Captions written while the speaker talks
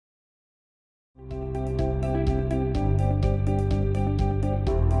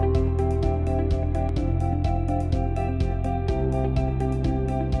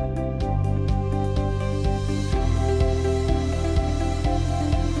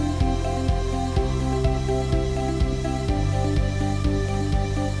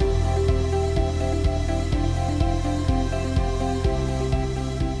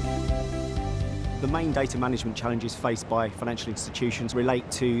pressing data management challenges faced by financial institutions relate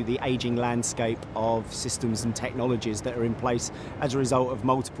to the ageing landscape of systems and technologies that are in place as a result of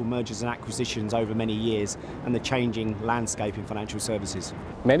multiple mergers and acquisitions over many years and the changing landscape in financial services.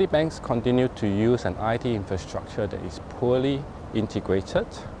 Many banks continue to use an IT infrastructure that is poorly integrated,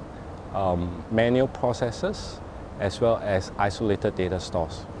 manual processes, as well as isolated data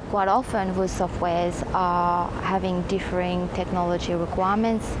stores. Quite often, those softwares are having differing technology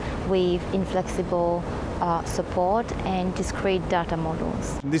requirements with inflexible support and discrete data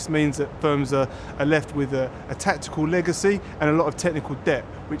models. This means that firms are left with a tactical legacy and a lot of technical debt,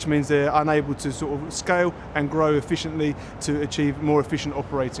 which means they're unable to sort of scale and grow efficiently to achieve more efficient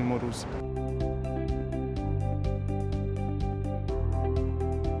operating models.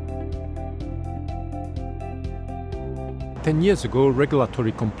 Ten years ago,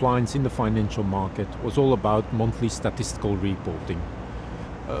 regulatory compliance in the financial market was all about monthly statistical reporting.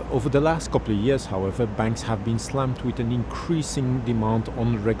 Over the last couple of years, however, banks have been slammed with an increasing demand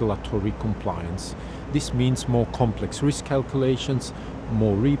on regulatory compliance. This means more complex risk calculations,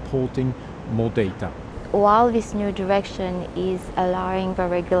 more reporting, more data. While this new direction is allowing the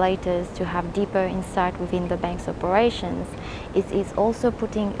regulators to have deeper insight within the bank's operations, it is also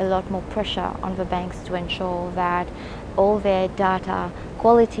putting a lot more pressure on the banks to ensure that all their data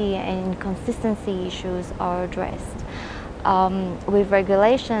quality and consistency issues are addressed. With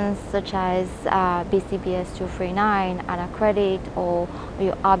regulations such as BCBS 239, ANA-Credit, or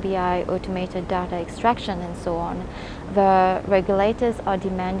your RBI automated data extraction and so on, the regulators are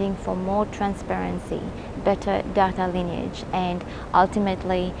demanding for more transparency, better data lineage, and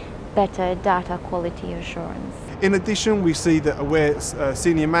ultimately better data quality assurance. In addition, we see that where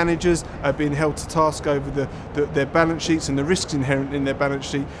senior managers are being held to task over their balance sheets and the risks inherent in their balance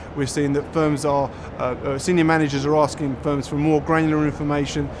sheet, we're seeing that senior managers are asking firms for more granular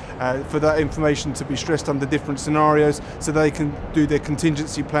information, for that information to be stressed under different scenarios so they can do their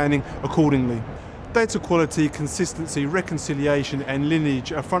contingency planning accordingly. Data quality, consistency, reconciliation and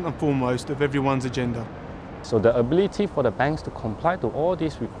lineage are front and foremost of everyone's agenda. So the ability for the banks to comply to all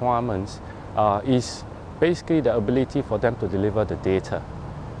these requirements is basically the ability for them to deliver the data.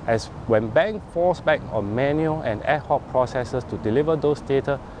 As when banks falls back on manual and ad hoc processes to deliver those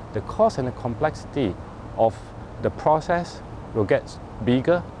data, the cost and the complexity of the process will get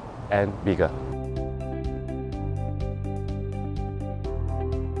bigger and bigger.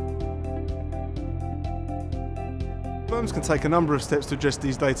 Firms can take a number of steps to address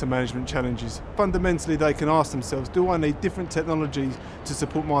these data management challenges. Fundamentally, they can ask themselves, do I need different technologies to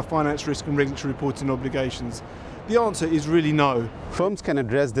support my finance risk and regulatory reporting obligations? The answer is really no. Firms can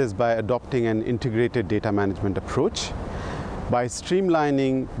address this by adopting an integrated data management approach, by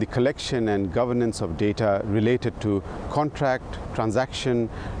streamlining the collection and governance of data related to contract, transaction,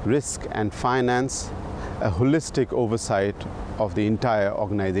 risk and finance. A holistic oversight of the entire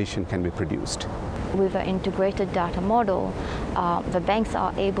organization can be produced. With an integrated data model, the banks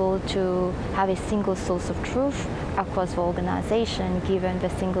are able to have a single source of truth across the organization, given the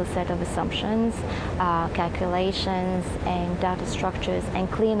single set of assumptions, calculations and data structures,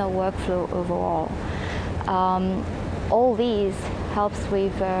 and cleaner workflow overall. All these helps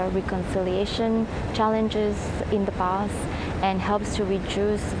with reconciliation challenges in the past and helps to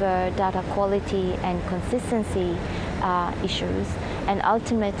reduce the data quality and consistency issues, and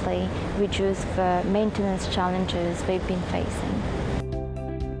ultimately reduce the maintenance challenges they've been facing.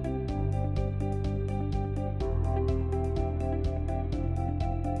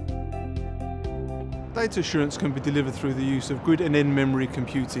 Data assurance can be delivered through the use of grid and in-memory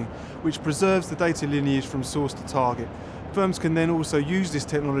computing, which preserves the data lineage from source to target. Firms can then also use this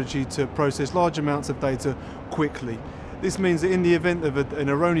technology to process large amounts of data quickly. This means that in the event of an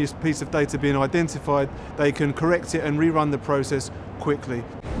erroneous piece of data being identified, they can correct it and rerun the process quickly.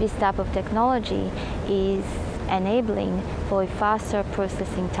 This type of technology is enabling for a faster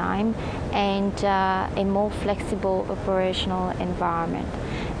processing time and a more flexible operational environment.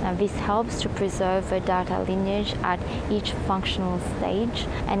 Now, this helps to preserve the data lineage at each functional stage,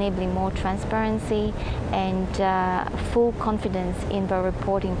 enabling more transparency and full confidence in the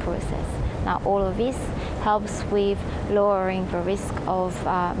reporting process. Now, all of this helps with lowering the risk of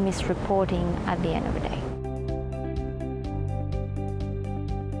misreporting at the end of the day.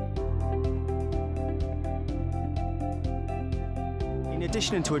 In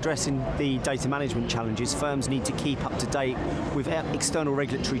addition to addressing the data management challenges, firms need to keep up to date with external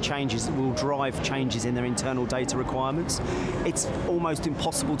regulatory changes that will drive changes in their internal data requirements. It's almost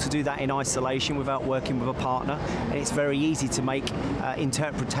impossible to do that in isolation without working with a partner, and it's very easy to make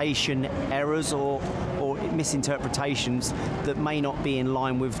interpretation errors or misinterpretations that may not be in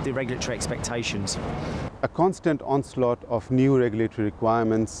line with the regulatory expectations. A constant onslaught of new regulatory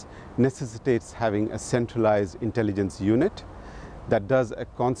requirements necessitates having a centralized intelligence unit that does a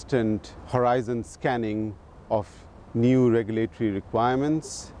constant horizon scanning of new regulatory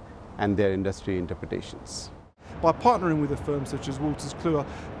requirements and their industry interpretations. By partnering with a firm such as Wolters Kluwer,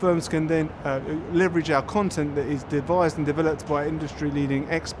 firms can then leverage our content that is devised and developed by industry-leading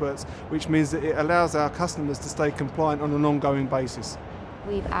experts, which means that it allows our customers to stay compliant on an ongoing basis.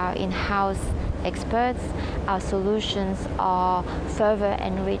 With our in-house experts, our solutions are further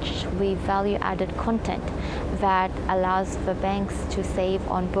enriched with value-added content that allows the banks to save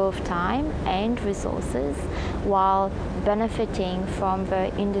on both time and resources while benefiting from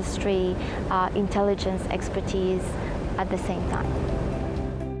the industry intelligence expertise at the same time.